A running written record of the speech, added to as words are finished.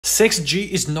6G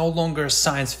is no longer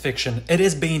science fiction, it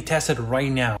is being tested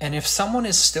right now. And if someone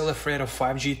is still afraid of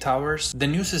 5G towers, the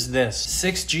news is this: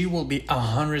 6G will be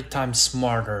 100 times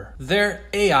smarter. Their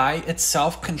AI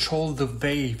itself controls the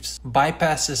waves,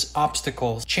 bypasses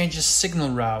obstacles, changes signal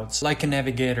routes like a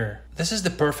navigator. This is the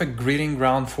perfect breeding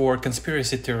ground for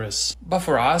conspiracy theorists. But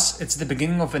for us, it's the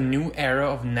beginning of a new era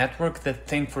of networks that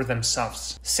think for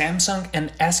themselves. Samsung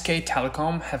and SK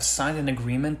Telecom have signed an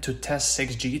agreement to test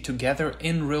 6G together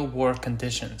in real-world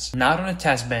conditions. Not on a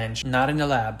test bench, not in a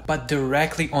lab, but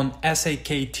directly on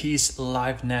SAKT's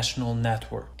live national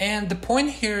network. And the point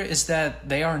here is that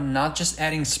they are not just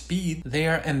adding speed, they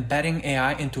are embedding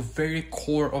AI into very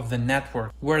core of the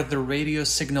network, where the radio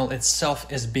signal itself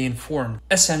is being formed.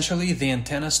 Essentially, the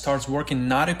antenna starts working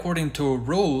not according to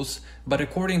rules, but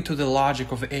according to the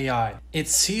logic of AI. It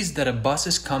sees that a bus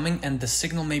is coming and the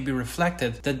signal may be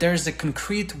reflected, that there is a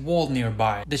concrete wall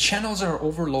nearby. The channels are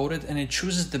overloaded and it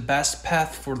chooses the best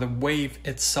path for the wave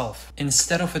itself.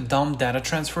 Instead of a dumb data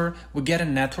transfer, we get a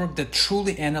network that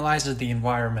truly analyzes the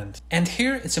environment. And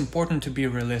here it's important to be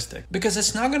realistic, because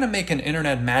it's not going to make an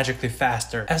internet magically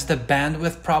faster, as the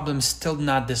bandwidth problem is still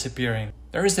not disappearing.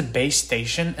 There is a base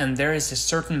station and there is a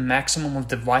certain maximum of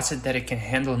devices that it can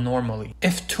handle normally.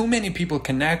 If too many people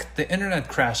connect, the internet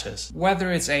crashes,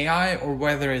 whether it's AI or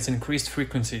whether it's increased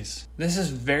frequencies. This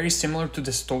is very similar to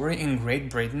the story in Great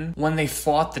Britain when they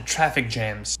fought the traffic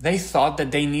jams. They thought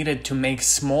that they needed to make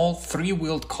small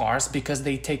three-wheeled cars because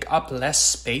they take up less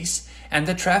space and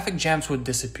the traffic jams would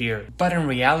disappear. But in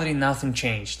reality, nothing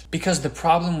changed, because the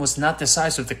problem was not the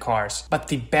size of the cars, but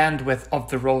the bandwidth of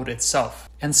the road itself.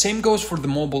 And same goes for the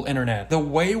mobile internet. The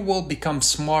wave will become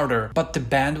smarter, but the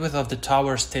bandwidth of the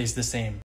tower stays the same.